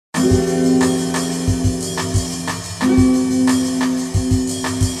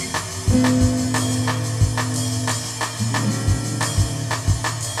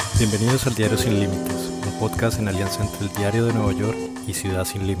Bienvenidos al Diario Sin Límites, un podcast en alianza entre el Diario de Nueva York y Ciudad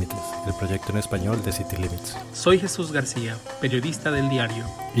Sin Límites, el proyecto en español de City Limits. Soy Jesús García, periodista del diario.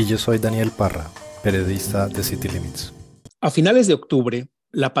 Y yo soy Daniel Parra, periodista de City Limits. A finales de octubre,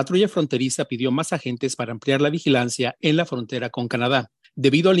 la patrulla fronteriza pidió más agentes para ampliar la vigilancia en la frontera con Canadá,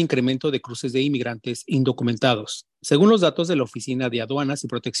 debido al incremento de cruces de inmigrantes indocumentados. Según los datos de la Oficina de Aduanas y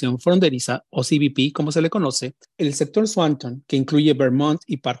Protección Fronteriza, o CBP, como se le conoce, el sector Swanton, que incluye Vermont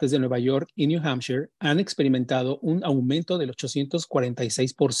y partes de Nueva York y New Hampshire, han experimentado un aumento del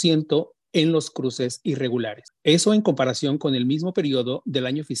 846% en los cruces irregulares. Eso en comparación con el mismo periodo del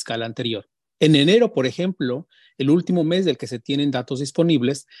año fiscal anterior. En enero, por ejemplo, el último mes del que se tienen datos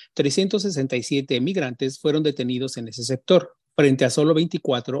disponibles, 367 migrantes fueron detenidos en ese sector, frente a solo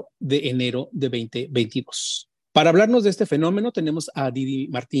 24 de enero de 2022. Para hablarnos de este fenómeno tenemos a Didi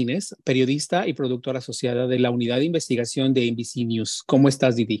Martínez, periodista y productora asociada de la Unidad de Investigación de NBC News. ¿Cómo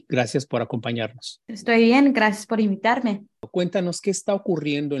estás, Didi? Gracias por acompañarnos. Estoy bien, gracias por invitarme. Cuéntanos qué está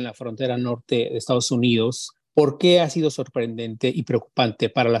ocurriendo en la frontera norte de Estados Unidos. ¿Por qué ha sido sorprendente y preocupante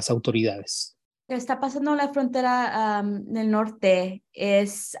para las autoridades? Lo que está pasando en la frontera del norte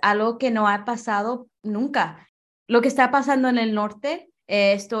es algo que no ha pasado nunca. Lo que está pasando en el norte,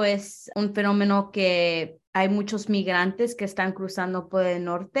 esto es un fenómeno que hay muchos migrantes que están cruzando por el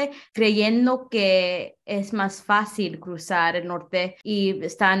norte, creyendo que es más fácil cruzar el norte y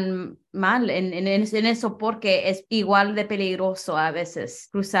están mal en eso porque es igual de peligroso a veces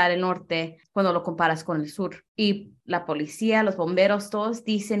cruzar el norte cuando lo comparas con el sur. Y la policía, los bomberos, todos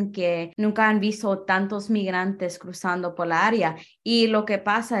dicen que nunca han visto tantos migrantes cruzando por la área. Y lo que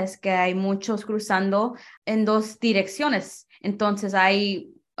pasa es que hay muchos cruzando en dos direcciones. Entonces hay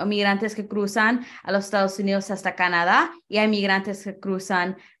migrantes que cruzan a los Estados Unidos hasta Canadá y hay migrantes que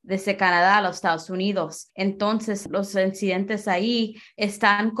cruzan desde Canadá a los Estados Unidos. Entonces, los incidentes ahí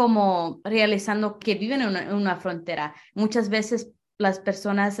están como realizando que viven en una frontera. Muchas veces las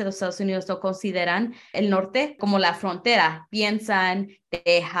personas de los Estados Unidos no consideran el norte como la frontera. Piensan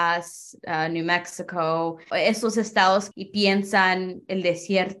Texas, New Mexico, esos estados y piensan el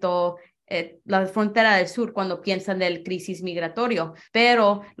desierto, la frontera del sur cuando piensan del crisis migratorio,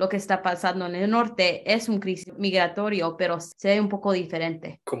 pero lo que está pasando en el norte es un crisis migratorio, pero se ve un poco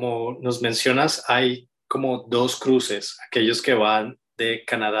diferente. Como nos mencionas, hay como dos cruces, aquellos que van de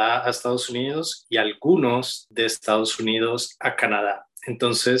Canadá a Estados Unidos y algunos de Estados Unidos a Canadá.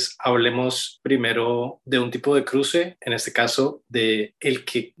 Entonces, hablemos primero de un tipo de cruce, en este caso de el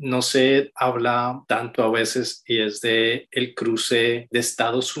que no se habla tanto a veces y es de el cruce de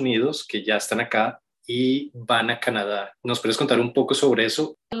Estados Unidos, que ya están acá y van a Canadá. ¿Nos puedes contar un poco sobre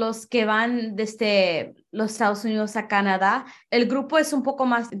eso? Los que van desde los Estados Unidos a Canadá, el grupo es un poco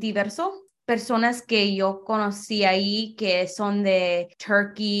más diverso. Personas que yo conocí ahí que son de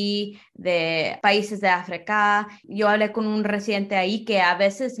Turkey, de países de África. Yo hablé con un residente ahí que a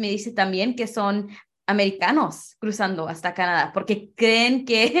veces me dice también que son americanos cruzando hasta Canadá porque creen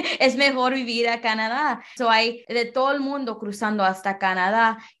que es mejor vivir a Canadá. Hay de todo el mundo cruzando hasta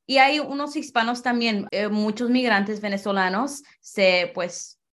Canadá y hay unos hispanos también, muchos migrantes venezolanos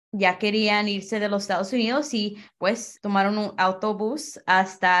ya querían irse de los Estados Unidos y pues tomaron un autobús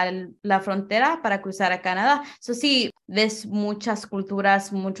hasta la frontera para cruzar a Canadá. Sí, ves muchas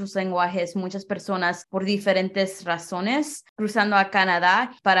culturas, muchos lenguajes, muchas personas por diferentes razones cruzando a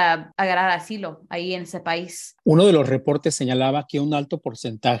Canadá para agarrar asilo ahí en ese país. Uno de los reportes señalaba que un alto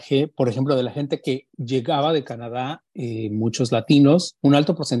porcentaje, por ejemplo, de la gente que llegaba de Canadá, muchos latinos, un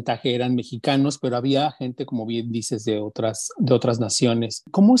alto porcentaje eran mexicanos, pero había gente, como bien dices, de otras naciones.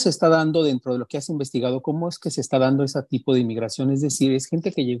 ¿Cómo se está dando dentro de lo que has investigado? ¿Cómo es que se está dando ese tipo de inmigración? Es decir, ¿es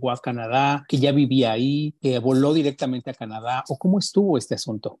gente que llegó a Canadá, que ya vivía ahí, que voló directamente a Canadá? ¿O cómo estuvo este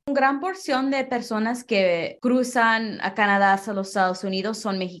asunto? Una gran porción de personas que cruzan a Canadá hacia los Estados Unidos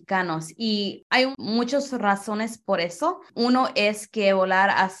son mexicanos y hay muchas razones por eso. Uno es que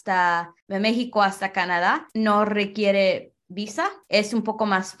volar de México hasta Canadá no requiere visa, es un poco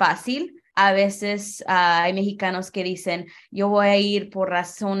más fácil. A veces hay mexicanos que dicen, yo voy a ir por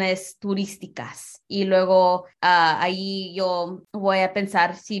razones turísticas y luego ahí yo voy a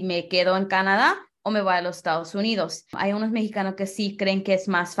pensar si me quedo en Canadá o me voy a los Estados Unidos. Hay unos mexicanos que sí creen que es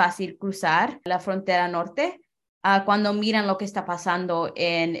más fácil cruzar la frontera norte cuando miran lo que está pasando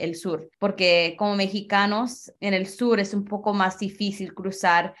en el sur, porque como mexicanos en el sur es un poco más difícil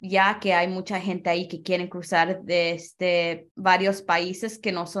cruzar, ya que hay mucha gente ahí que quieren cruzar desde varios países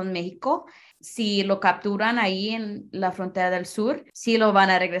que no son México si lo capturan ahí en la frontera del sur, sí lo van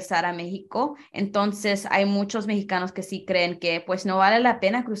a regresar a México. Entonces hay muchos mexicanos que sí creen que pues no vale la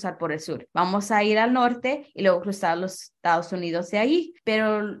pena cruzar por el sur. Vamos a ir al norte y luego cruzar los Estados Unidos de ahí.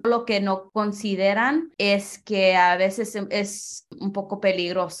 Pero lo que no consideran es que a veces es un poco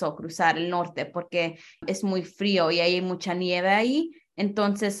peligroso cruzar el norte porque es muy frío y hay mucha nieve ahí.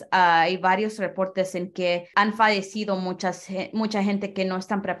 Entonces, hay varios reportes en que han fallecido mucha gente que no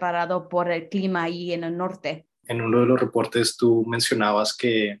están preparado por el clima ahí en el norte. En uno de los reportes tú mencionabas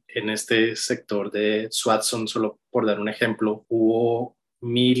que en este sector de Swanton, solo por dar un ejemplo, hubo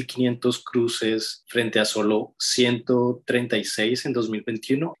 1.500 cruces frente a solo 136 en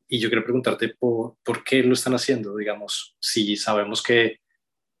 2021. Y yo quiero preguntarte por qué lo están haciendo, digamos, si sabemos que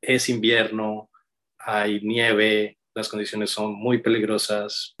es invierno, hay nieve, las condiciones son muy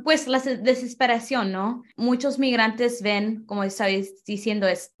peligrosas. Pues la desesperación, ¿no? Muchos migrantes ven, como estabais diciendo,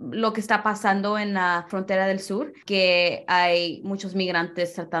 es lo que está pasando en la frontera del sur, que hay muchos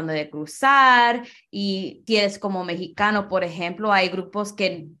migrantes tratando de cruzar y si eres como mexicano, por ejemplo, hay grupos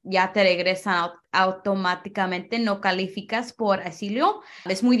que ya te regresan automáticamente, no calificas por asilo.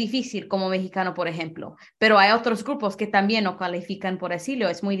 Es muy difícil como mexicano, por ejemplo, pero hay otros grupos que también no califican por asilo,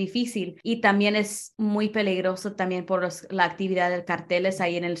 es muy difícil y también es muy peligroso también por la actividad de carteles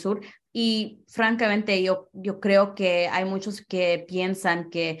ahí en el sur. Y francamente, yo creo que hay muchos que piensan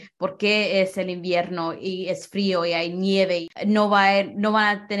que por qué es el invierno y es frío y hay nieve, y no van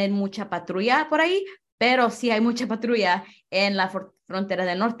a tener mucha patrulla por ahí, pero sí hay mucha patrulla en la frontera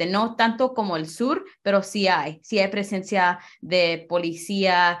del norte, no tanto como el sur, pero sí hay presencia de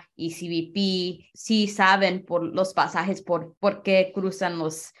policía y CBP, sí saben por los pasajes por qué cruzan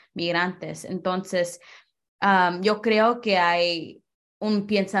los migrantes. Entonces, yo creo que hay un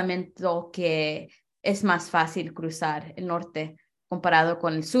pensamiento que es más fácil cruzar el norte comparado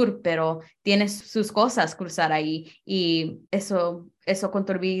con el sur, pero tiene sus cosas cruzar ahí y eso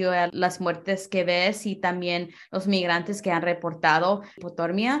contribuye a las muertes que ves y también los migrantes que han reportado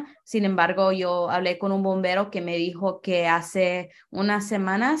hipotermia. Sin embargo, yo hablé con un bombero que me dijo que hace unas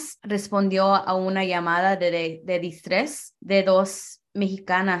semanas respondió a una llamada de distrés de dos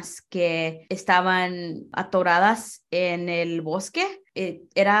mexicanas que estaban atoradas en el bosque.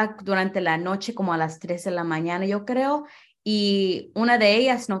 Era durante la noche, como a las 3 de la mañana, yo creo, y una de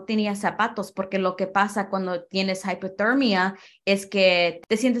ellas no tenía zapatos porque lo que pasa cuando tienes hipotermia es que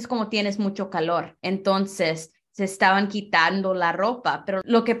te sientes como tienes mucho calor. Entonces, se estaban quitando la ropa, pero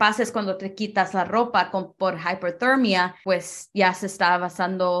lo que pasa es cuando te quitas la ropa por hipotermia, pues ya se está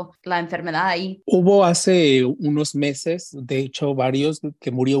avanzando la enfermedad ahí. Hubo hace unos meses, de hecho, varios, que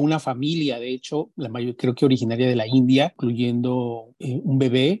murió una familia, de hecho, la mayor creo que originaria de la India, incluyendo un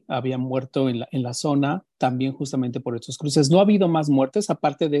bebé, había muerto en la zona, también justamente por estos cruces. No ha habido más muertes,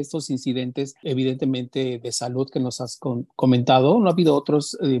 aparte de estos incidentes, evidentemente, de salud que nos has comentado, ¿no ha habido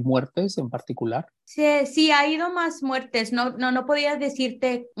otros muertes en particular? Sí, sí, ha ido más muertes. No podía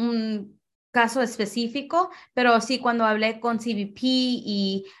decirte un caso específico, pero sí cuando hablé con CBP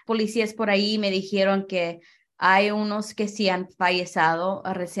y policías por ahí me dijeron que hay unos que sí han fallecido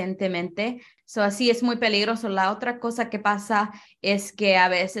recientemente. So, así es muy peligroso. La otra cosa que pasa es que a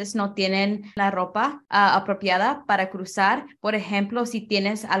veces no tienen la ropa apropiada para cruzar. Por ejemplo, si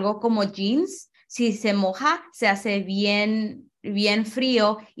tienes algo como jeans, si se moja, se hace bien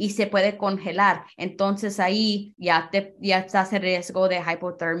frío y se puede congelar. Entonces ahí ya estás en riesgo de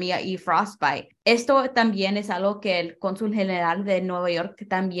hipotermia y frostbite. Esto también es algo que el cónsul general de Nueva York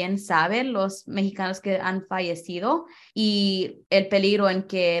también sabe, los mexicanos que han fallecido y el peligro en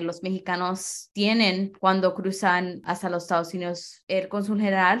que los mexicanos tienen cuando cruzan hasta los Estados Unidos. El cónsul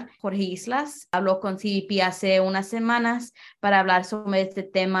general, Jorge Islas, habló con CBP hace unas semanas para hablar sobre este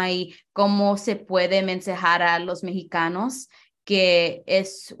tema y cómo se puede mensajar a los mexicanos que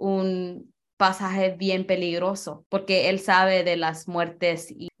es un pasaje bien peligroso, porque él sabe de las muertes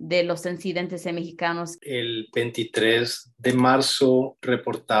y de los incidentes de mexicanos. El 23 de marzo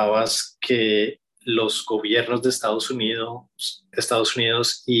reportabas que los gobiernos de Estados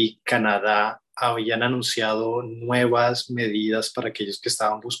Unidos y Canadá habían anunciado nuevas medidas para aquellos que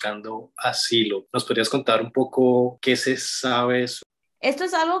estaban buscando asilo. ¿Nos podrías contar un poco qué se sabe? Esto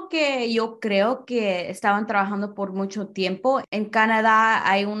es algo que yo creo que estaban trabajando por mucho tiempo. En Canadá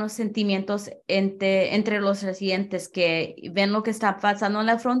hay unos sentimientos entre los residentes que ven lo que está pasando en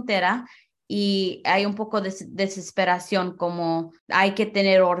la frontera y hay un poco de desesperación, como hay que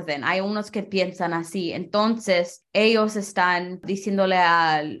tener orden. Hay unos que piensan así. Entonces, ellos están diciéndole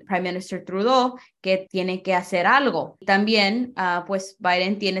al Prime Minister Trudeau que tiene que hacer algo. También, pues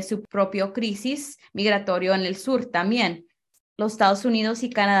Biden tiene su propio crisis migratorio en el sur también. los Estados Unidos y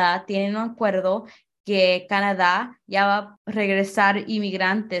Canadá tienen un acuerdo que Canadá ya va a regresar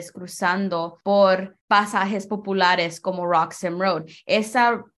inmigrantes cruzando por pasajes populares como Roxham Road.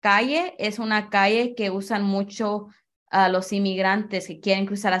 Esa calle es una calle que usan mucho los inmigrantes que quieren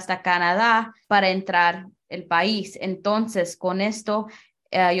cruzar hasta Canadá para entrar el país. Entonces, con esto,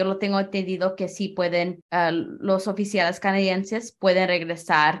 yo lo tengo entendido que sí pueden, los oficiales canadienses pueden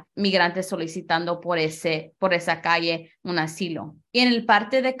regresar migrantes solicitando por esa calle un asilo. Y en el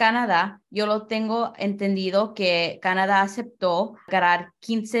parte de Canadá, yo lo tengo entendido que Canadá aceptó agarrar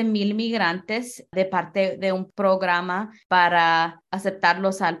 15,000 migrantes de parte de un programa para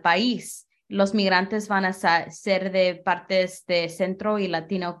aceptarlos al país. Los migrantes van a ser de partes de Centro y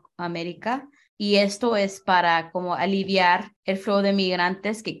Latinoamérica. Y esto es para como aliviar el flujo de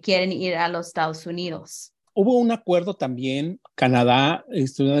migrantes que quieren ir a los Estados Unidos. Hubo un acuerdo también, Canadá,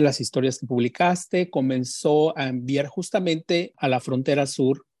 es una de las historias que publicaste, comenzó a enviar justamente a la frontera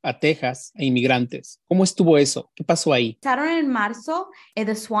sur, a Texas, a inmigrantes. ¿Cómo estuvo eso? ¿Qué pasó ahí? Empezaron en marzo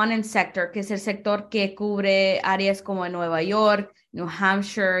el Swanton sector, que es el sector que cubre áreas como Nueva York, New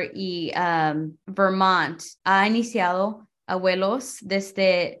Hampshire y Vermont. Ha iniciado vuelos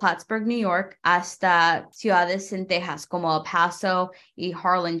desde Plattsburgh, New York, hasta ciudades en Texas como El Paso y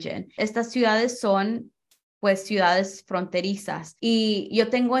Harlingen. Estas ciudades son pues ciudades fronterizas. Y yo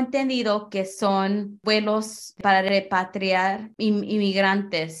tengo entendido que son vuelos para repatriar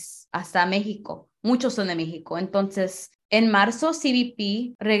inmigrantes hasta México. Muchos son de México. Entonces, en marzo,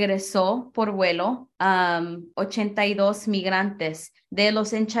 CBP regresó por vuelo 82 migrantes. De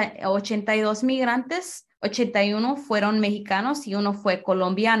los 82 migrantes, 81 fueron mexicanos y uno fue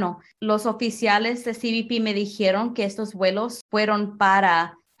colombiano. Los oficiales de CBP me dijeron que estos vuelos fueron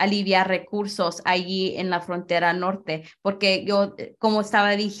para aliviar recursos allí en la frontera norte, porque yo, como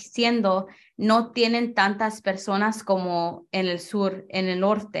estaba diciendo, no tienen tantas personas como en el sur, en el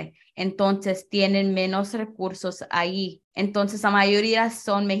norte, entonces tienen menos recursos allí. Entonces, la mayoría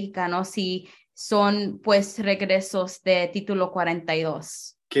son mexicanos y son pues regresos de título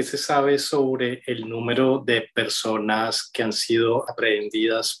 42. ¿Qué se sabe sobre el número de personas que han sido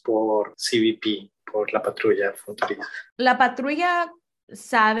aprehendidas por CBP, por la patrulla fronteriza? La patrulla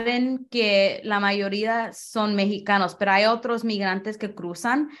saben que la mayoría son mexicanos, pero hay otros migrantes que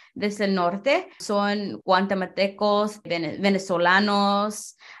cruzan desde el norte. Son guatemaltecos,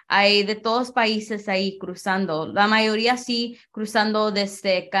 venezolanos, hay de todos países ahí cruzando. La mayoría sí cruzando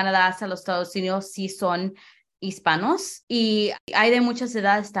desde Canadá hasta los Estados Unidos sí son hispanos y hay de muchas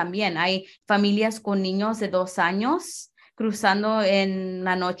edades también. Hay familias con niños de 2 años cruzando en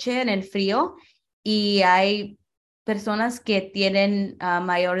la noche en el frío y hay personas que tienen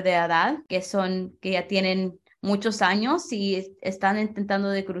mayor de edad, que ya tienen muchos años y están intentando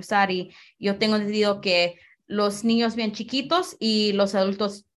de cruzar. Y yo tengo entendido que los niños bien chiquitos y los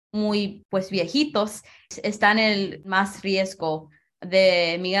adultos muy pues viejitos están en el más riesgo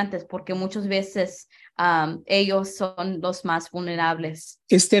de migrantes porque muchas veces ellos son los más vulnerables.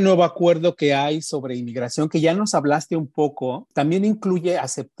 Este nuevo acuerdo que hay sobre inmigración, que ya nos hablaste un poco, también incluye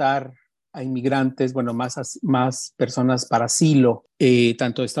aceptar a inmigrantes, bueno, más personas para asilo,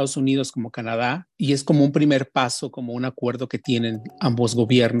 tanto de Estados Unidos como Canadá, y es como un primer paso, como un acuerdo que tienen ambos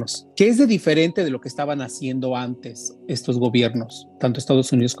gobiernos. ¿Qué es de diferente de lo que estaban haciendo antes estos gobiernos, tanto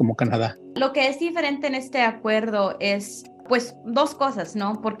Estados Unidos como Canadá? Lo que es diferente en este acuerdo es pues 2 cosas,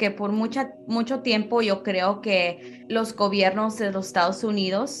 ¿no? Porque por mucho tiempo yo creo que los gobiernos de los Estados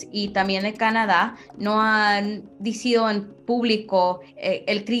Unidos y también de Canadá no han dicho en público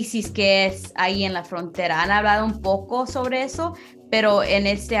el crisis que es ahí en la frontera. Han hablado un poco sobre eso, pero en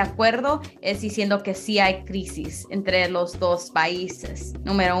este acuerdo es diciendo que sí hay crisis entre los 2 países,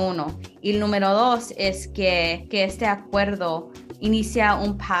 número 1. Y el número 2 es que este acuerdo inicia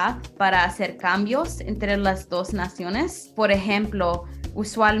un path para hacer cambios entre las 2 naciones. Por ejemplo,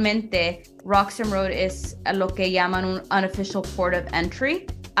 usualmente Roxham Road es lo que llaman un unofficial port of entry.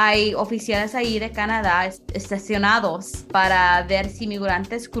 Hay oficiales ahí de Canadá estacionados para ver si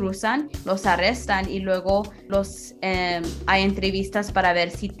migrantes cruzan, los arrestan y luego hay entrevistas para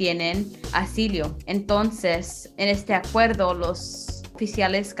ver si tienen asilo. Entonces, en este acuerdo, los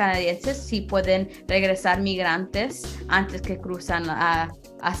oficiales canadienses sí pueden regresar migrantes antes que cruzan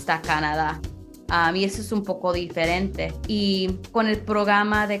hasta Canadá. Y eso es un poco diferente. Y con el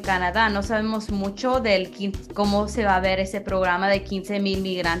programa de Canadá no sabemos mucho cómo se va a ver ese programa de 15,000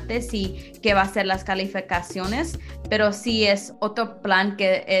 migrantes y qué va a ser las calificaciones, pero sí es otro plan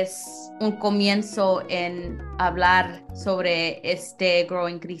que es un comienzo en hablar sobre este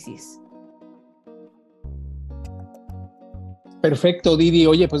growing crisis. Perfecto, Didi.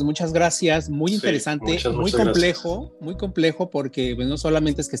 Oye, pues muchas gracias. Muy Sí, interesante, muchas gracias. muy complejo porque pues, no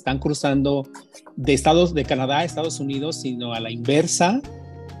solamente es que están cruzando de Canadá a Estados Unidos, sino a la inversa.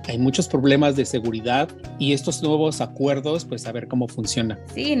 Hay muchos problemas de seguridad y estos nuevos acuerdos, pues a ver cómo funciona.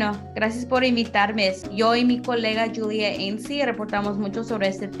 Sí, no, gracias por invitarme. Yo y mi colega Julia Ainsley reportamos mucho sobre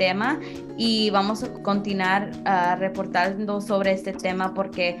este tema y vamos a continuar reportando sobre este tema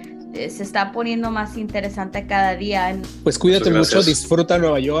porque se está poniendo más interesante cada día. Pues cuídate mucho, Gracias. disfruta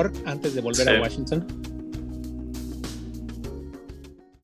Nueva York antes de volver Sí. a Washington.